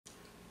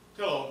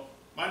Hello,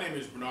 my name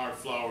is Bernard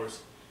Flowers,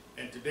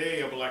 and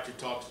today I would like to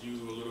talk to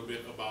you a little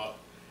bit about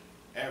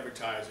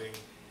advertising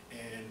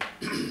and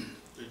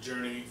the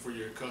journey for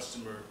your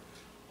customer.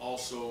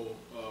 Also,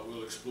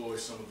 we'll explore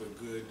some of the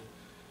good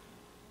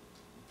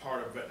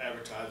part of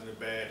advertising, the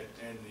bad,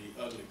 and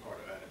the ugly part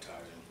of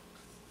advertising.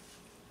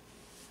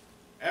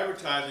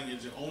 Advertising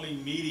is the only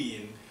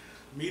medium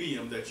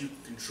that you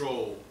can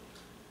control.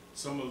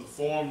 Some of the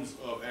forms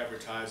of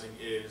advertising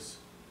is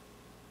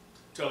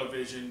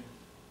television,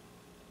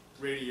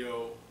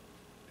 radio,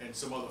 and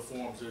some other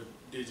forms of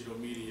digital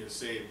media,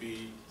 say it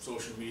be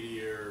social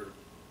media or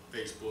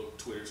Facebook,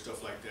 Twitter,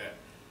 stuff like that.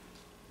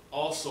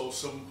 Also,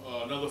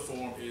 another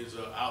form is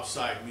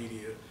outside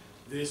media.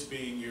 This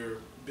being your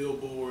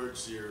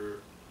billboards, your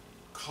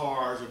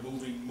cars, or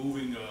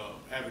moving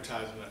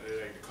advertising,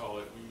 they like to call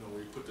it. You know,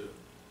 where you put the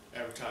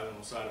advertising on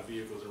the side of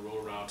vehicles and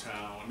roll around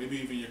town. Maybe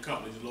even your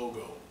company's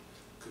logo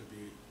could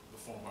be a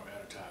form of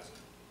advertising.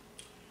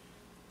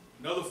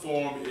 Another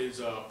form is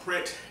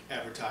print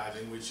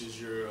advertising, which is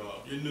your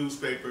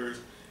newspapers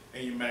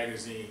and your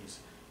magazines,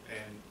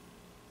 and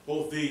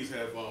both these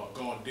have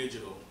gone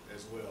digital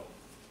as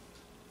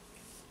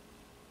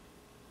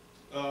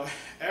well.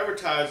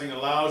 Advertising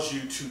allows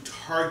you to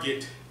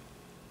target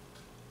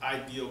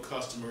ideal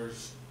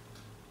customers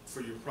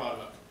for your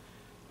product.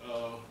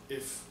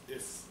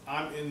 If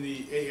I'm in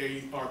the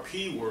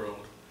AARP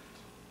world,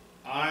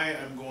 I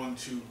am going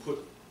to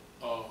put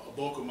a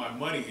bulk of my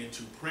money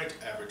into print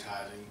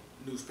advertising,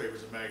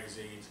 newspapers and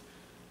magazines,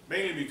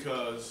 mainly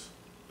because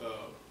the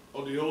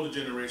older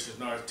generation is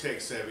not as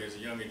tech savvy as the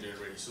younger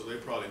generation, so they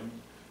probably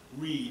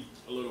read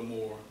a little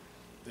more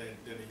than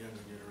the younger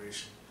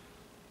generation.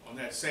 On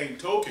that same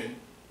token,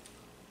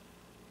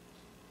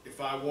 if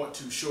I want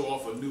to show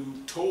off a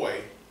new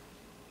toy,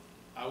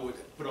 I would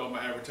put all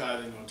my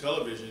advertising on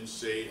television,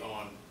 say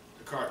on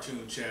the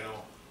Cartoon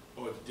Channel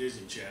or the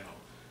Disney Channel.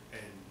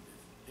 And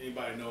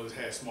anybody knows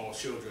has small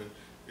children,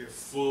 they're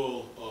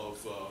full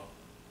of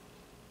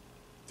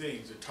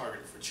things that are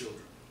targeted for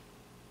children.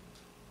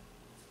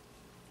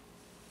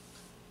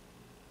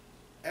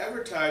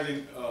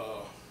 Advertising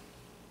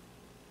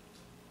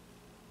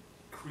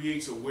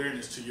creates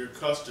awareness to your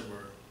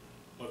customer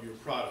of your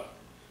product.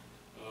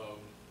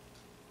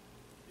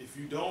 If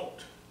you don't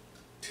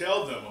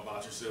tell them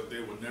about yourself, they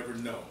will never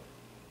know.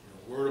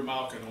 Word of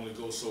mouth can only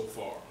go so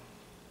far.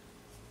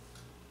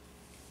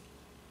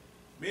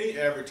 Many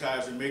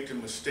advertisers make the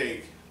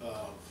mistake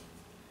of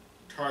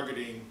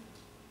targeting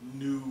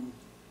new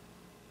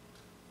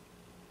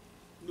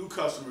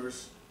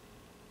customers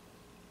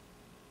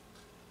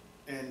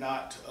and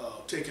not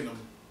taking them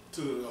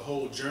to the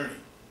whole journey.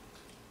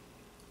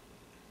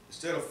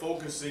 Instead of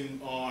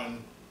focusing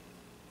on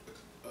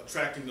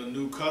attracting the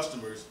new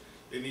customers,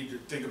 they need to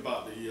think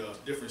about the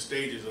different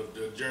stages of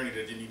the journey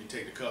that you need to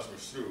take the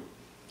customers through.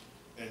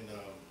 And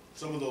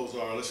some of those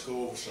are, let's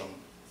go over some.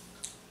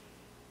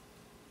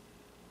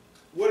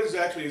 What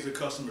exactly is a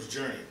customer's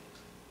journey,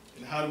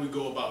 and how do we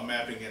go about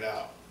mapping it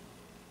out?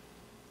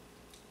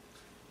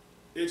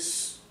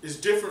 It's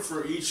different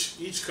for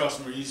each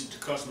customer. Each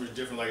customer is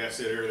different. Like I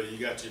said earlier, you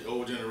got your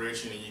old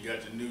generation and you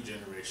got the new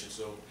generation.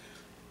 So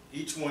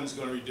each one's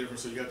going to be different.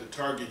 So you have to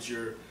target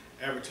your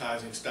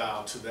advertising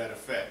style to that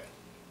effect.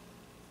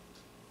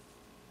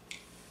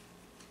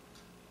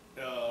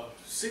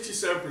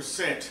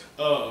 67%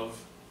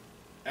 of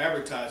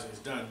advertising is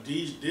done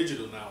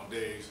digital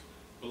nowadays.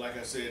 But like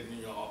I said,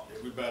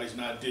 everybody's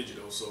not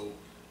digital. So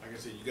like I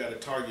said, you got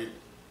to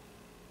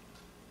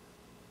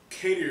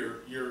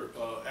cater your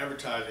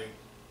advertising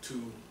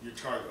to your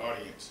target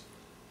audience.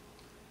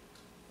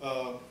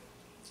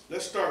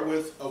 Let's start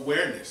with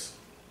awareness.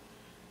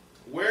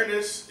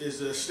 Awareness is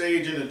a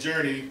stage in the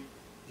journey.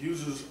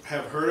 Users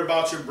have heard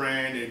about your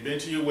brand, they've been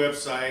to your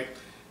website,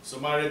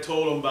 somebody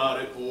told them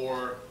about it,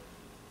 or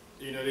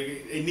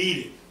they need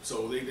it,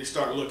 so they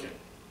start looking,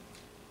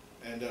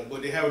 and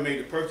but they haven't made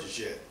the purchase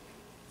yet.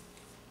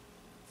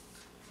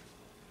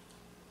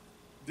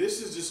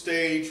 This is the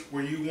stage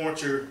where you want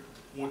to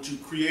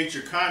create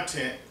your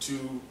content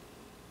to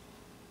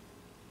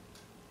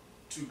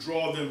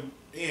draw them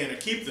in or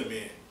keep them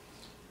in.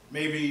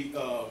 Maybe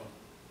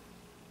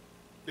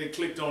they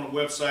clicked on a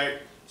website,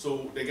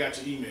 so they got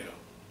your email.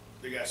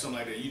 They got something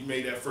like that. You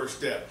made that first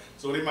step,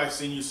 so they might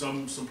send you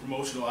some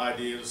promotional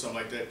ideas or something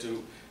like that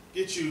to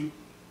get you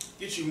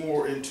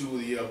more into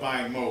the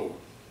buying mode.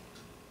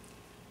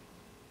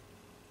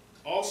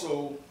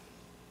 Also,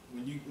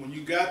 when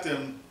you got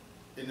them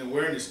in the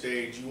awareness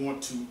stage, you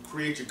want to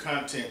create your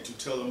content to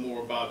tell them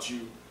more about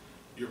you,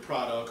 your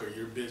product, or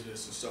your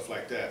business and stuff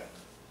like that.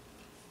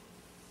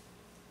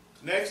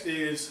 Next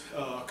is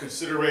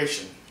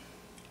consideration.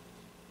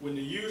 When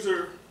the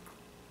user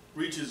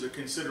reaches a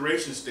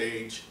consideration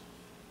stage,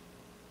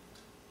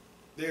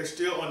 they're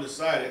still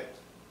undecided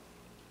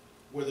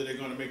whether they're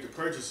going to make the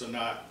purchase or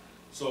not.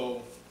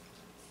 So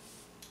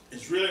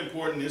it's really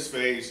important in this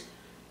phase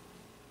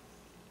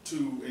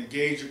to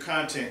engage your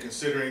content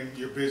considering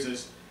your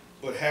business,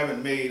 but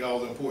haven't made all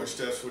the important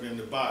steps for them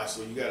to buy.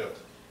 So you got to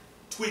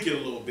tweak it a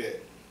little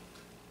bit.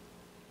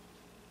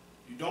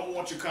 You don't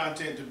want your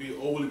content to be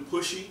overly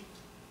pushy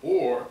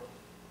or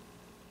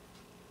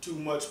too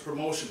much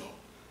promotional.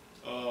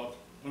 I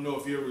don't know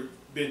if you've ever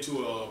been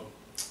to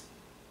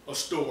a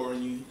store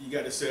and you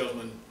got the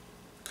salesman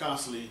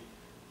constantly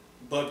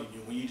bugging you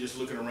when you're just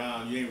looking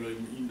around, you ain't really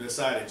you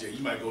decided yet.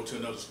 You might go to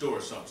another store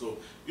or something. So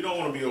you don't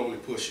want to be overly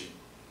pushy.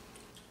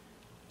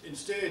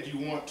 Instead, you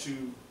want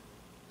to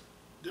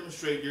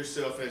demonstrate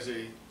yourself as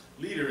a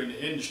leader in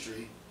the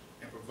industry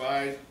and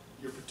provide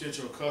your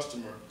potential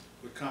customer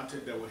with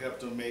content that will help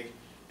them make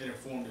an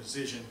informed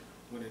decision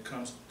when it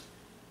comes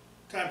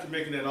time to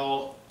making that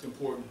all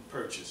important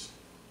purchase.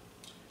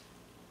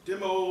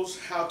 Demos,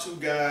 how-to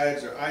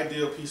guides are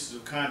ideal pieces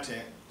of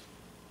content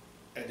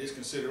at this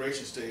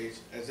consideration stage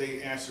as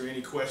they answer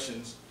any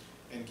questions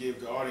and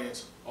give the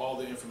audience all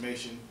the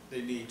information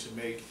they need to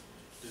make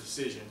the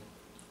decision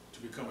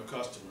to become a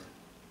customer.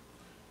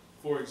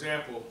 For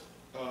example,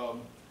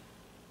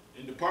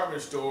 in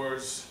department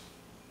stores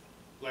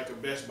like a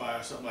Best Buy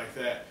or something like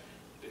that,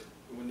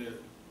 when the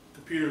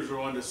computers are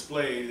on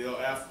display, they'll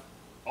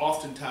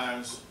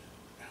oftentimes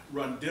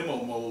run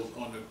demo mode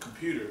on the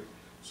computer,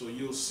 so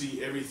you'll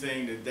see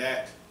everything that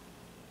that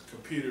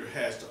computer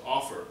has to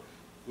offer,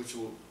 which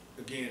will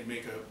again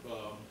make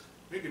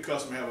the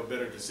customer have a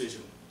better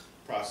decision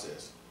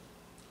process.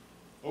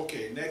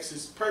 Okay, next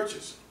is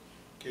purchase.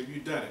 Okay,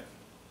 you've done it.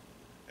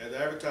 As an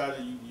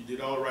advertiser, you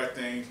did all the right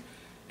things,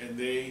 and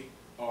they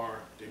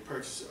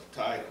purchase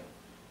the item.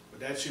 But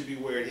that should be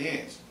where it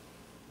ends,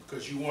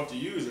 because you want the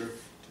user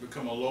to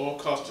become a loyal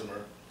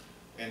customer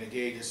and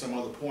engage at some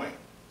other point.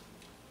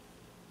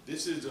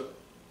 This is a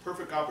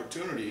perfect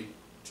opportunity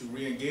to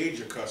re-engage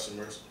your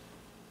customers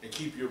and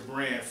keep your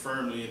brand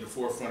firmly in the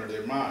forefront of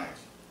their minds.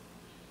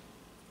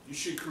 You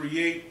should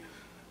create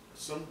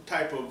some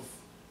type of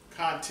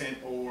content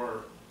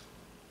or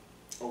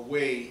a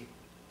way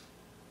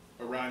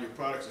around your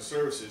products and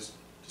services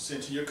to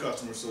send to your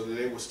customers so that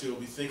they will still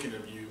be thinking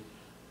of you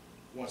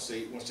once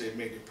they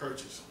make their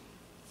purchase.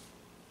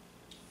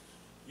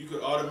 You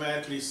could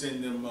automatically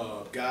send them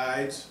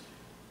guides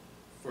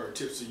for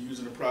tips of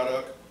using the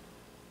product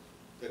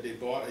that they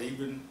bought, or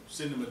even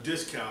send them a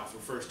discount for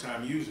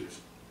first-time users.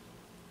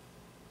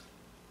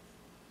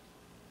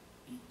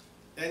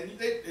 And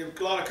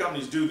a lot of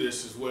companies do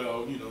this as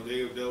well. You know,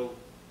 they'll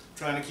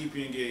try to keep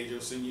you engaged.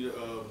 They'll send you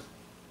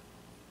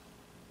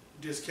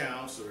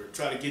discounts or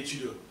try to get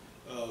you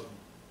to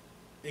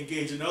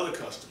engage another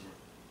customer,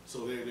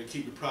 so they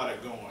keep the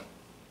product going.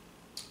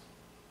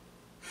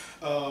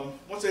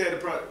 Once they had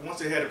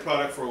the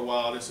product for a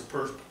while, it's a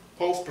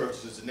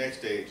post-purchase is the next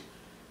stage.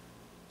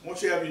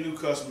 Once you have your new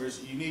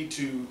customers,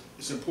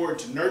 it's important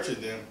to nurture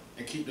them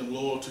and keep them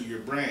loyal to your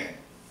brand.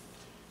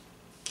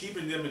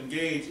 Keeping them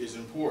engaged is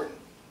important,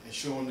 and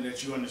showing them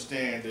that you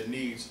understand their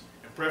needs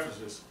and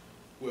preferences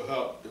will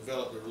help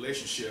develop the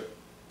relationship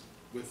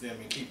with them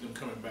and keep them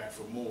coming back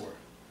for more.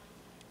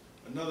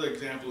 Another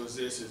example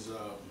is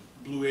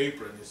Blue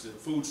Apron. It's a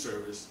food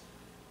service,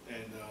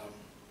 and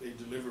they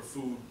deliver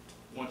food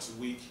once a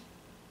week,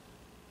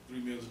 3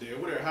 meals a day, or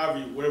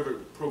whatever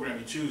program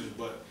you choose.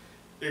 But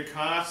they're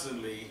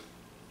constantly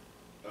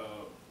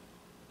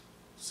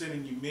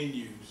sending you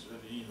menus, and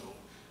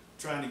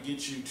trying to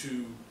get you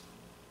to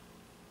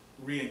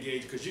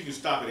re-engage, because you can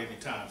stop at any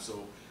time.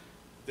 So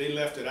they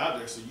left it out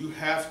there. So you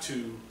have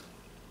to,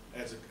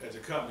 as a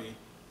company,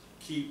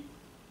 keep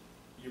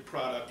your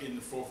product in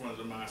the forefront of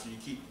their mind. So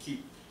you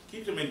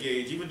keep them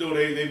engaged, even though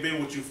they've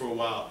been with you for a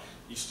while.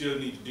 You still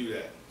need to do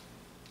that.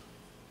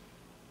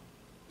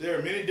 There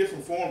are many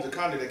different forms of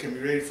content that can be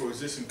rated for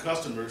existing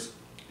customers,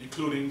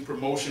 including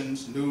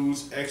promotions,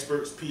 news,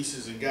 experts,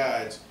 pieces, and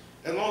guides.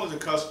 As long as the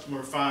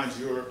customer finds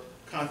your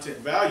content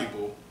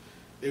valuable,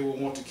 they will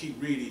want to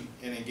keep reading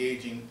and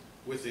engaging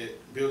with it,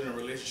 building a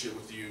relationship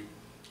with you,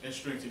 and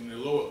strengthening their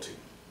loyalty.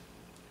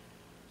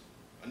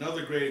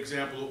 Another great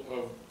example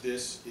of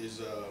this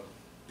is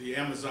the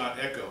Amazon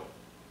Echo.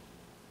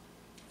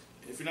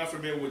 If you're not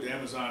familiar with the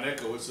Amazon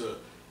Echo, it's a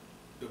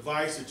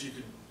device that you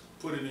can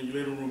put it in your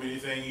living room,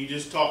 anything, you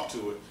just talk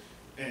to it,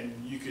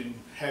 and you can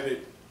have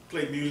it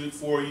play music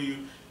for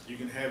you, you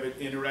can have it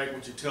interact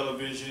with your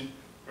television,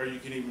 or you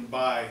can even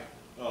buy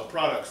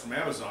products from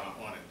Amazon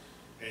on it.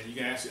 And you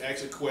can ask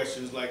it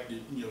questions like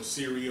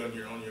Siri on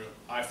your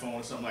iPhone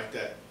or something like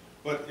that.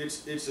 But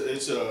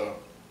it's a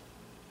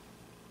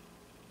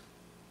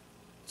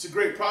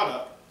great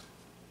product,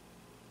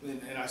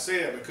 and I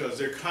say that because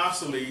they're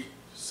constantly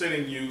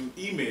sending you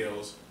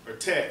emails or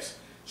texts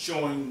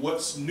showing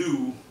what's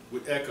new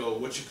with Echo,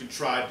 what you can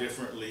try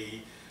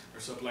differently or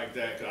something like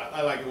that. 'Cause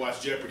I like to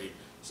watch Jeopardy,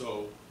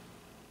 so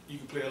you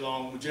can play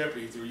along with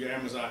Jeopardy through your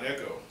Amazon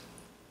Echo.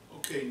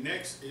 Okay,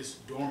 next is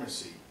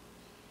dormancy.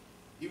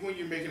 Even when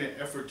you're making an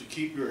effort to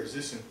keep your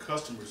existing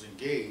customers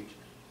engaged,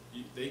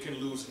 they can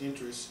lose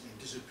interest and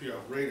disappear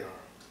off radar,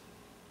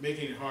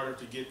 making it harder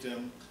to get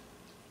them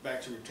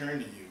back to return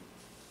to you.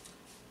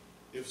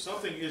 If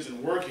something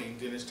isn't working,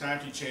 then it's time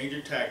to change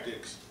your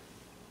tactics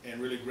and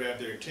really grab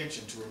their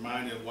attention to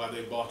remind them why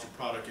they bought your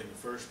product in the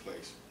first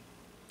place.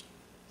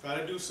 Try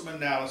to do some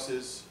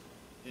analysis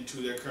into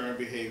their current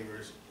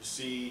behaviors,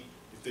 see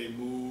if they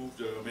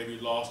moved or maybe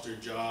lost their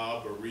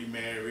job or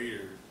remarried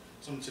or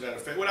something to that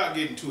effect, without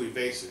getting too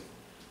evasive.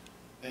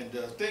 And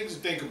things to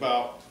think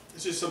about,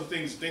 it's just some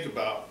things to think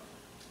about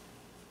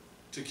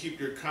to keep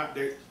your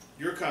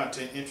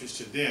content interest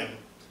to them.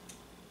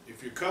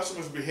 If your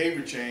customers'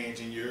 behavior change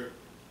and your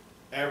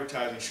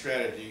advertising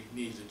strategy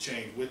needs to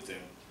change with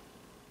them.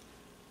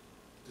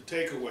 The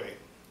takeaway,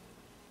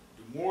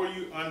 the more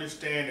you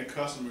understand the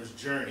customer's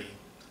journey,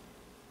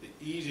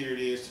 the easier it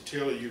is to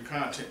tailor your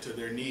content to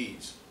their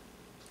needs.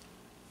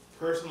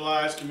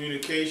 Personalized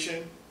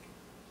communication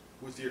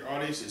with your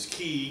audience is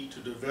key to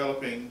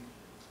developing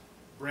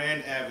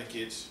brand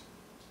advocates,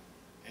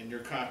 and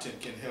your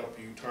content can help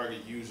you target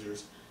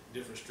users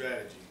different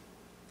strategy.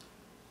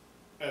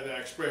 As I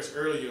expressed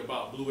earlier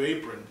about Blue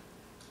Apron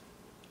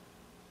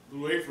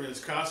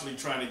is constantly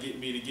trying to get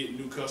me to get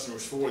new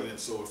customers for them.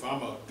 So if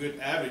I'm a good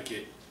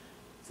advocate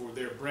for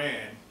their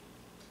brand,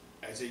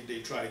 as they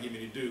try to get me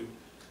to do,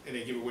 and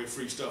they give away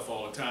free stuff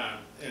all the time,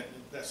 and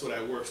that's what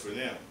that works for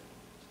them.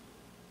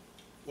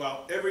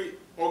 While every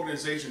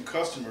organization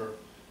customer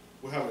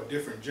will have a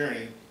different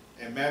journey,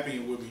 and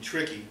mapping it will be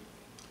tricky,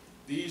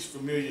 these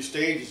familiar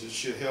stages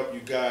should help you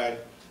guide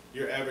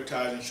your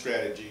advertising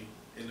strategy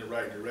in the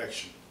right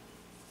direction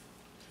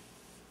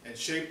and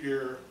shape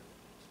your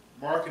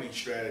marketing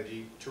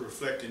strategy to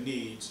reflect the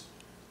needs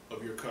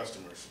of your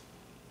customers.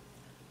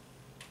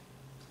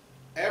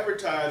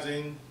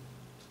 Advertising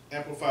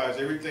amplifies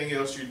everything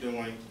else you're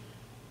doing,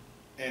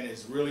 and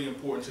it's really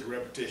important to the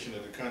reputation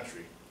of the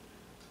country.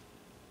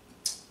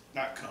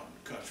 Not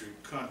country,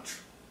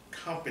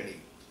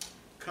 company.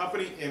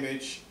 Company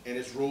image and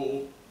its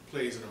role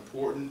plays an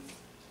important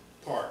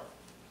part.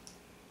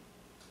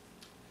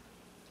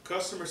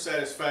 Customer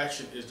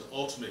satisfaction is the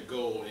ultimate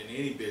goal in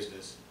any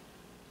business,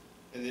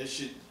 and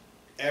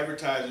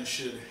advertising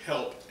should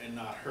help and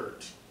not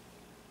hurt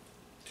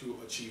to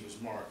achieve its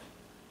mark.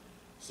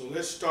 So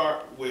let's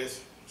start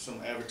with some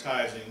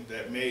advertising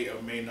that may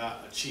or may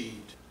not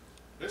achieved.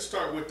 Let's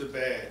start with the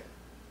bad.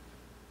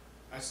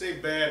 I say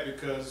bad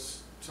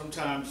because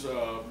sometimes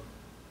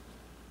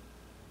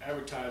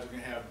advertising can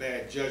have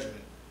bad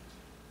judgment.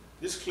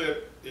 This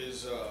clip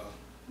is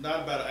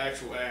not about an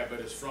actual ad, but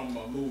it's from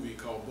a movie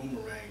called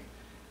Boomerang.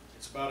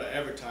 It's about an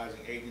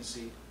advertising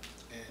agency,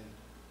 and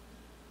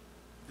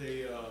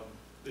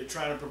they're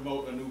trying to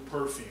promote a new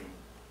perfume.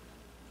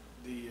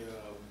 The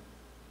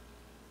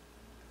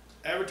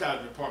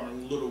advertising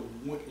department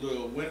went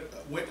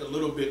a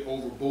little bit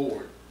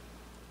overboard.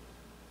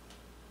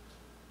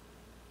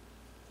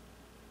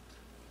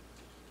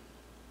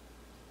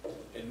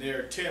 In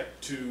their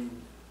attempt to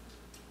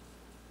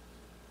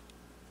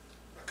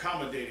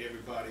accommodate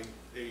everybody,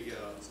 they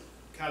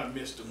kind of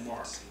missed the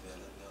mark.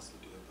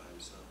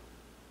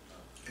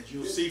 As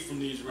you'll see from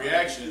these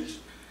reactions,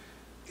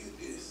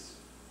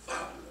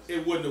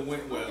 it wouldn't have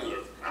went well.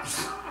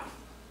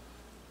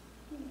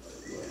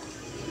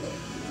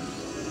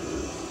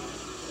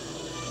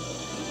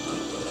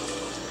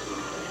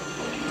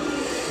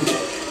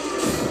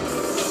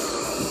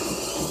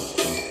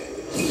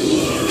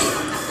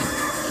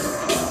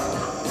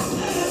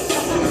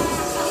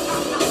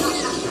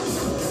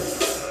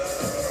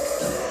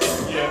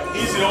 Yeah,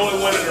 he's the only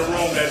one in the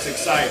room that's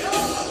excited.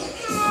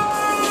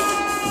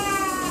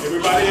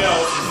 Everybody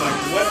else is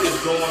like, what is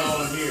going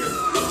on here?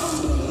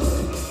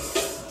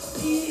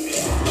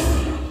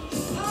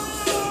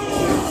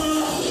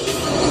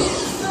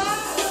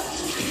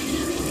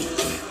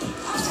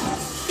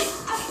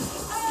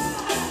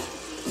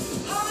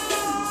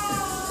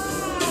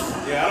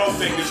 Yeah, I don't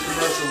think this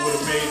commercial would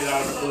have made it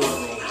out of the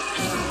boardroom.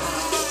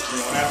 You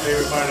know, after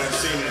everybody that's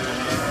seen it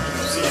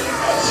and seen it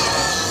happen.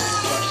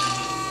 But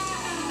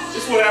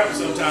this is what happens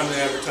sometimes in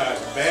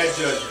advertising, bad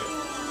judgment.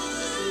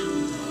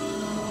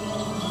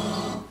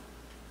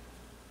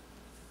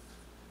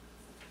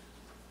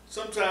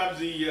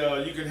 Sometimes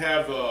you can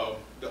have the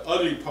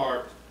ugly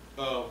part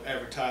of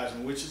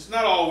advertising, which is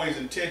not always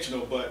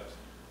intentional, but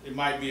it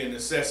might be a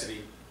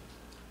necessity.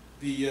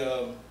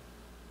 This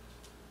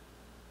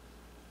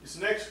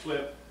next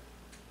clip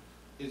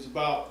is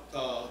about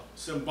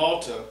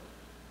Cymbalta.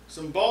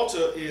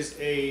 Cymbalta is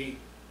a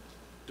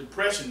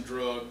depression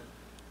drug,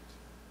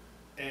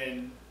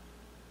 and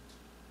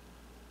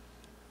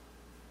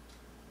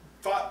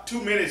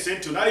 2 minutes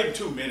into, not even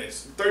 2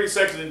 minutes, 30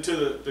 seconds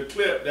into the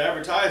clip, the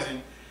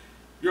advertising,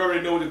 you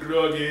already know what the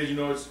drug is, you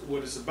know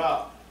what it's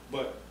about.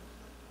 But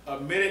a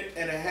minute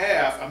and a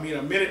half of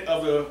the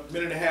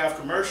minute and a half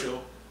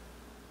commercial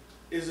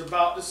is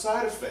about the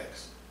side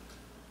effects.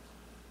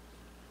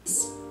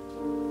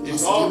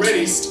 It's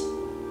already a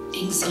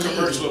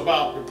commercial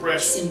about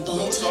depression.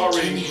 So it's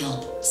already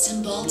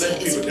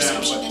Cymbalta is a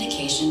prescription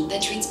medication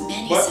that treats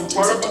many but symptoms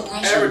part of of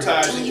depression.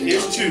 advertising Tell your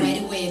is doctor to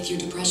right away if your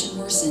depression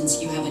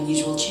worsens, you have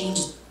unusual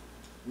changes.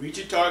 reach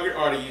your target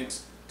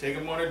audience, take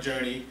them on a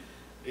journey.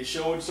 They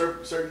show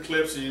certain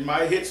clips, and it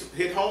might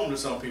hit home to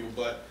some people,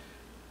 but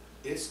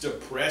it's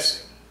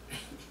depressing.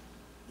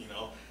 You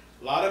know,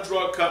 a lot of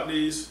drug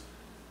companies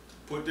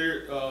put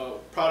their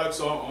products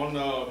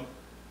on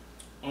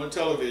on the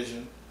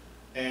television,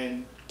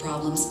 and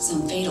Problems,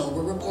 some fatal,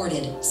 were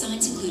reported.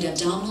 Signs include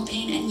abdominal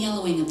pain and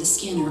yellowing of the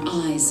skin or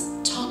eyes.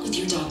 Talk with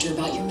your doctor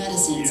about your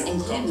medicines,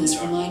 including those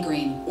for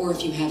migraine, or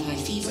if you have high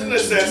fever,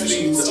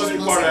 confusion, stiff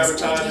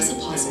muscles to address a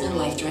possible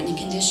life-threatening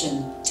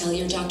condition. Tell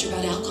your doctor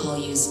about alcohol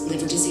use,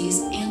 liver disease,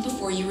 and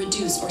before you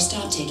reduce or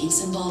stop taking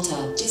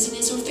Cymbalta.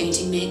 Dizziness or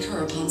fainting may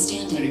occur upon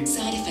standing.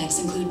 Side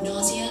effects include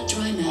nausea,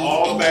 dry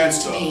mouth, and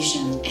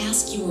constipation.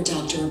 Ask your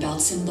doctor about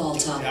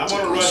Cymbalta. I'm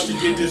on a rush to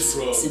get this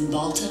drug.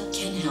 Cymbalta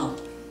can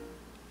help.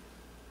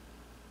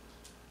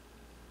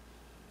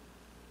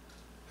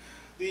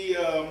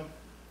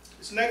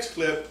 This next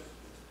clip,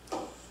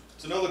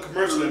 it's another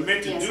commercial that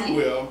meant to do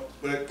well,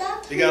 but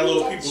they got a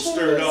little people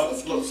stirred up,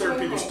 certain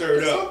people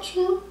stirred up.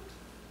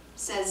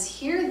 Says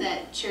here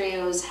that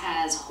Cheerios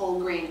has whole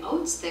grain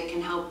oats that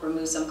can help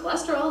remove some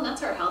cholesterol, and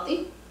that's our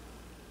healthy.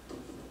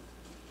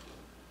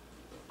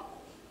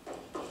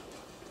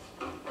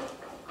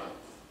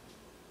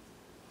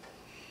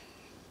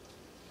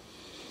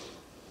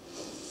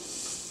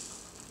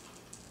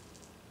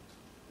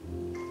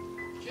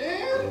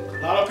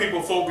 A lot of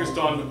people focused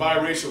on the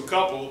biracial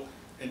couple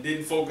and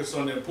didn't focus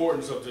on the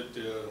importance of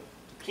the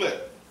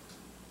clip.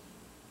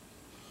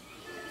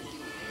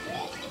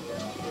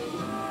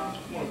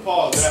 I'm going to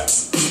pause that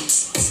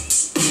one.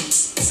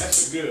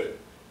 That's good.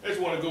 I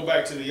just want to go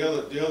back to the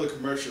other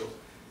commercial.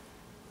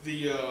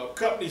 The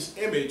company's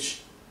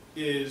image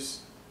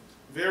is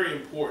very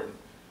important.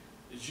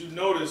 As you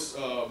notice,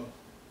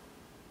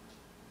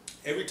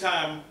 every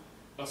time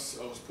a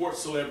sports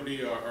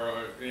celebrity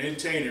or an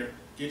entertainer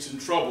gets in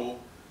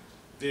trouble,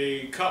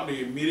 the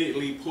company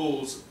immediately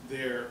pulls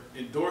their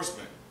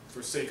endorsement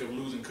for sake of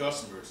losing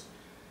customers.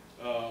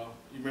 You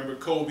remember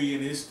Kobe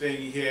and his thing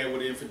he had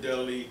with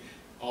infidelity,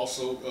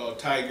 also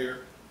Tiger,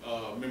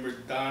 remember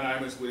Don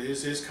Imus with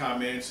his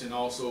comments, and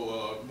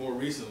also more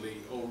recently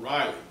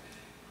O'Reilly.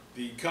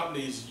 The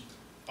companies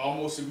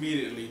almost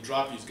immediately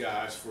dropped these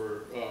guys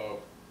for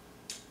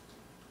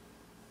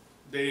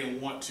they didn't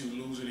want to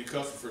lose any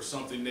customer for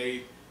something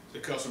the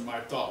customer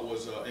might thought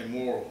was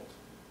immoral.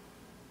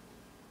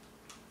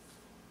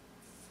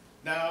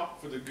 Now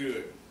for the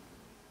good.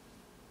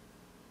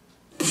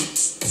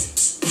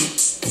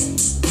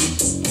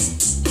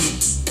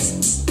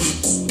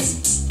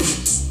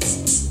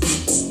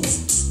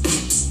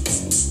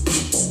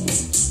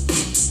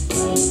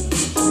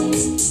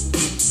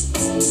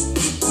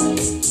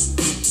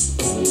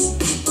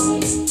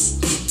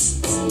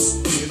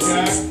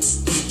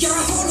 You're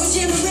a whole new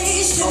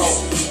generation.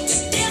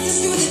 You're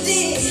dancing through the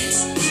day.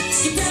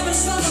 You're grabbing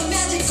for the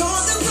magic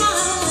on the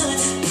run.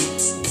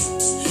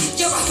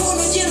 You're a whole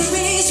new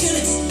generation.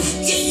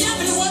 You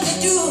never know what to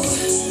do.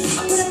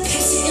 I put a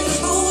passion in the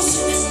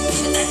motion,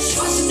 and that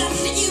choice is up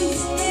to you.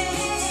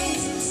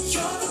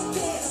 You're the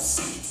best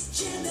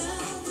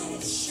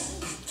generation.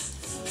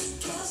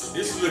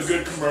 This is a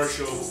good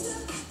commercial,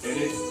 and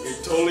it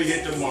totally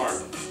hit the mark.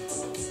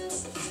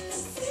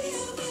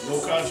 No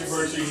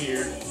controversy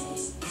here.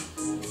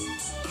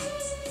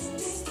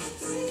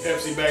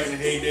 Pepsi back in the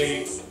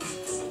heyday,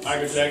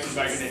 Michael Jackson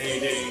back in the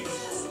heyday,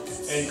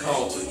 and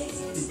Carlton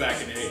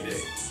back in the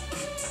heyday.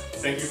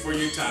 Thank you for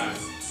your time.